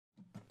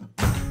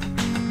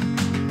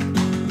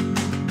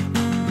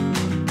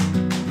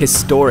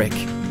Historic,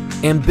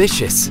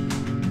 ambitious,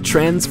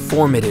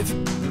 transformative.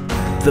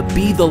 The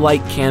Be the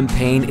Light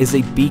campaign is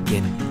a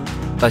beacon,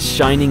 a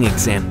shining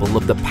example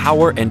of the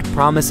power and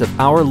promise of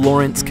our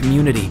Lawrence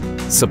community,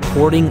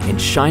 supporting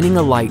and shining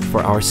a light for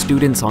our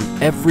students on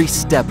every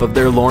step of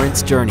their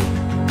Lawrence journey.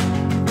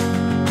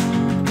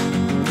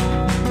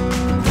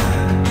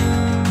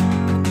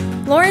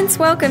 Lawrence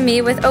welcomed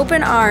me with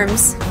open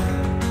arms.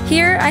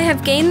 Here, I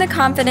have gained the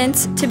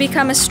confidence to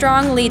become a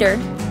strong leader.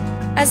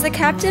 As the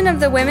captain of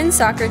the women's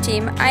soccer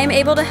team, I am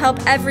able to help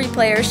every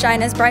player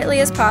shine as brightly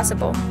as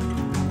possible.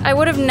 I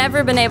would have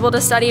never been able to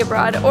study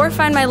abroad or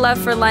find my love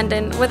for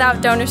London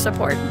without donor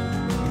support.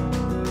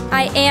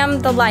 I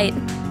am the light.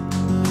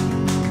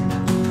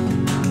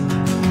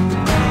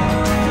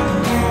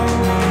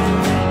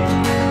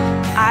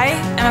 I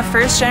am a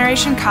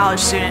first-generation college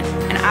student,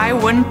 and I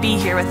wouldn't be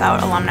here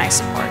without alumni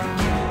support.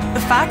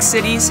 The Fox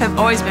Cities have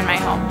always been my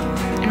home,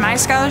 and my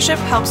scholarship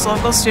helps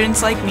local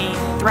students like me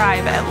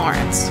thrive at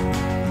Lawrence.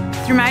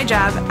 Through my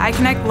job, I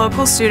connect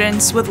local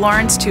students with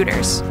Lawrence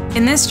tutors.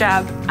 In this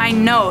job, I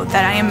know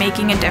that I am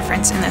making a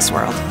difference in this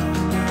world.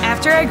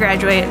 After I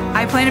graduate,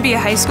 I plan to be a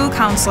high school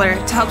counselor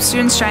to help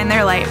students shine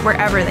their light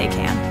wherever they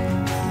can.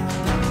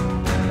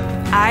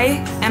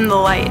 I am the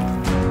light.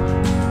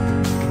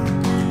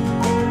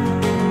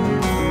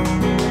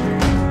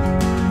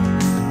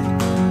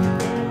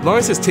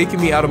 Lawrence has taken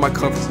me out of my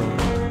comfort zone,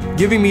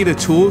 giving me the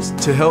tools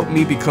to help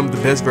me become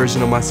the best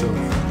version of myself.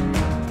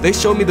 They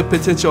showed me the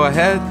potential I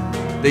had.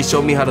 They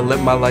showed me how to let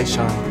my light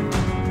shine.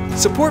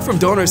 Support from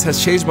donors has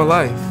changed my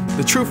life.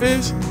 The truth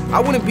is, I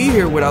wouldn't be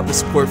here without the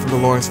support from the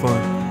Lawrence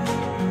Fund.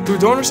 Through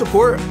donor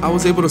support, I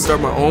was able to start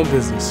my own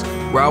business,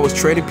 where I was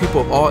training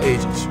people of all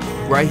ages,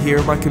 right here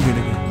in my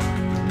community.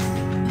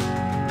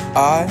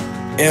 I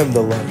am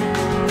the light.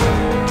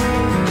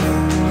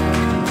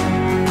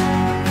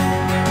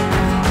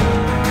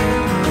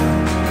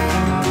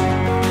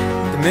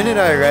 The minute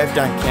I arrived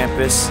on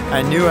campus,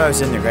 I knew I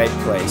was in the right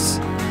place.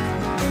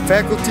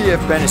 Faculty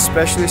have been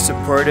especially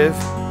supportive.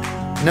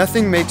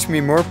 Nothing makes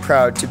me more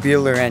proud to be a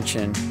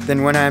Laurentian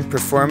than when I am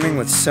performing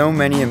with so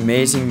many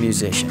amazing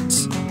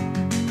musicians.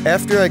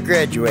 After I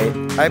graduate,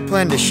 I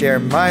plan to share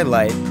my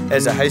light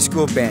as a high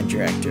school band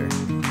director.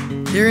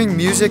 Hearing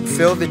music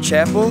fill the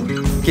chapel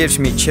gives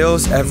me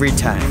chills every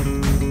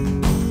time.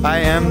 I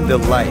am the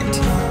light.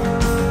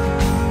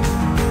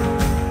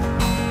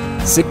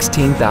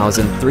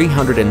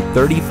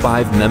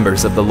 16,335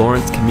 members of the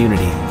Lawrence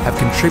community have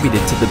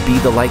contributed to the Be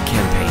the Light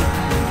campaign.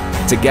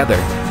 Together,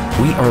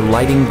 we are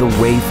lighting the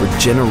way for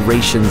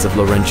generations of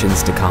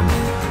Laurentians to come.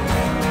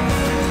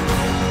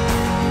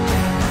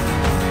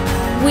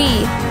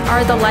 We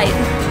are the light.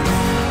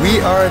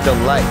 We are the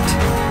light.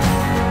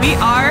 We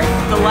are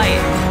the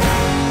light.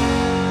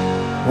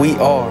 We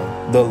are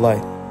the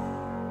light.